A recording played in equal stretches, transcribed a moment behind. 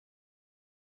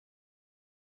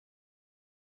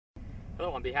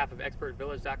Hello, on behalf of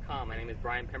ExpertVillage.com, my name is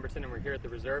Brian Pemberton and we're here at the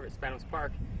Reserve at Spanos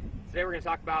Park. Today we're going to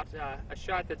talk about a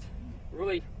shot that's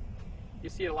really, you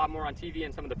see it a lot more on TV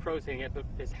and some of the pros hitting it, but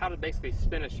is how to basically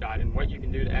spin a shot and what you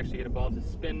can do to actually get a ball to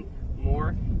spin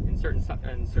more in certain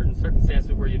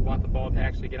circumstances where you'd want the ball to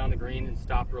actually get on the green and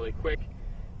stop really quick.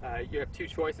 You have two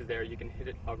choices there. You can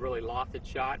hit a really lofted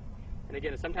shot, and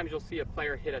again, sometimes you'll see a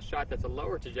player hit a shot that's a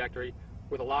lower trajectory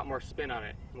with a lot more spin on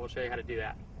it, and we'll show you how to do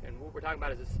that. And what we're talking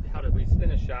about is how do we spin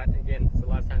a shot. Again, so a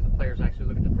lot of times the players actually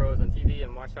look at the pros on TV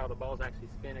and watch how the balls actually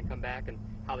spin and come back and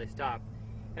how they stop.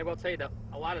 And we'll tell you that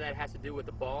a lot of that has to do with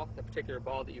the ball, the particular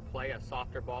ball that you play, a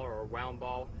softer ball or a wound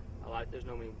ball. There's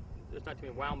not too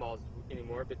many wound balls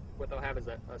anymore, but what they'll have is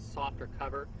a softer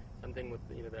cover, something with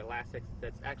the elastics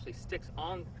that actually sticks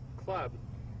on the club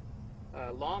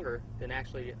longer than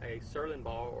actually a Surlyn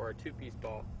ball or a two-piece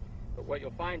ball. But what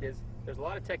you'll find is there's a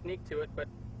lot of technique to it, but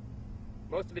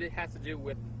most of it has to do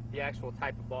with the actual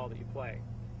type of ball that you play.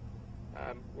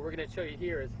 What we're going to show you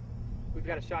here is we've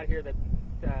got a shot here that's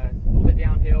a little bit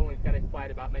downhill, and we've got to fly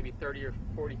it about maybe 30 or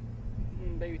 40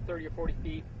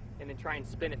 feet, and then try and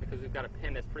spin it because we've got a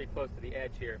pin that's pretty close to the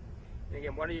edge here. And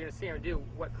again, what are you going to see him do?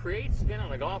 What creates spin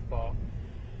on a golf ball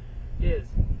is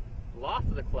loft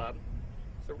of the club.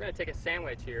 So we're going to take a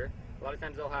sandwich here. A lot of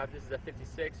times they'll have, this is a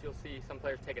 56, you'll see some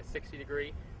players take a 60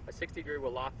 degree. A 60 degree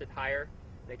will loft it higher.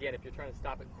 And again, if you're trying to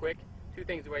stop it quick, two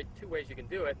ways you can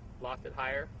do it: loft it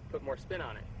higher, put more spin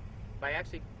on it. By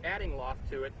actually adding loft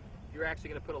to it, you're actually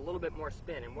going to put a little bit more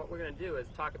spin. And what we're going to do is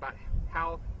talk about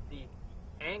how the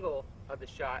angle of the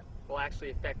shot will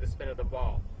actually affect the spin of the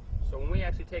ball. So when we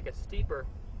actually take a steeper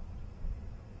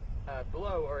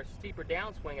blow or a steeper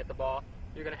downswing at the ball,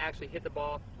 you're going to actually hit the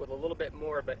ball with a little bit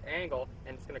more of an angle,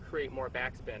 and it's going to create more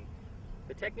backspin.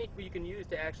 The technique you can use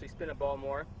to actually spin a ball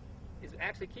more is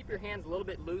actually keep your hands a little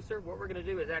bit looser. What we're going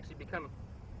to do is actually become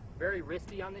very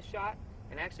wristy on this shot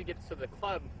and actually get so the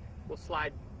club will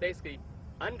slide basically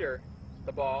under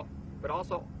the ball, but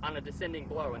also on a descending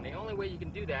blow. And the only way you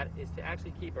can do that is to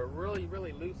actually keep a really,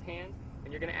 really loose hand,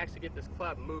 and you're going to actually get this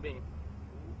club moving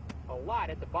a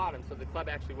lot at the bottom, so the club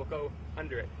actually will go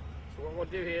under it. So what we'll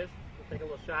do is we'll take a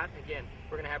little shot. Again,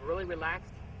 we're going to have really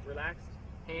relaxed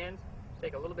hands,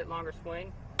 take a little bit longer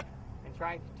swing, and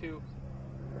try to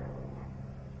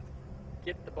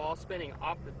get the ball spinning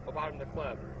off the bottom of the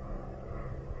club.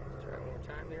 Let's try it one more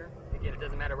time there. Again, it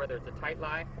doesn't matter whether it's a tight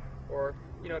lie or,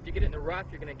 if you get it in the rough,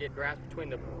 you're going to get grasp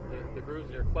between the grooves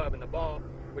of your club and the ball,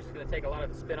 which is going to take a lot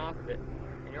of the spin off of it.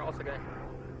 And you're also going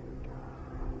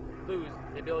to lose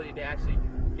the ability to actually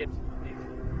get these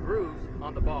grooves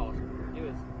on the ball. So what you do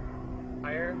is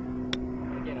higher,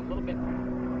 and again, a little bit,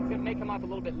 it may come off a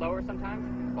little bit lower sometimes.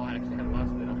 The ball actually has a lot of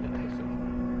spin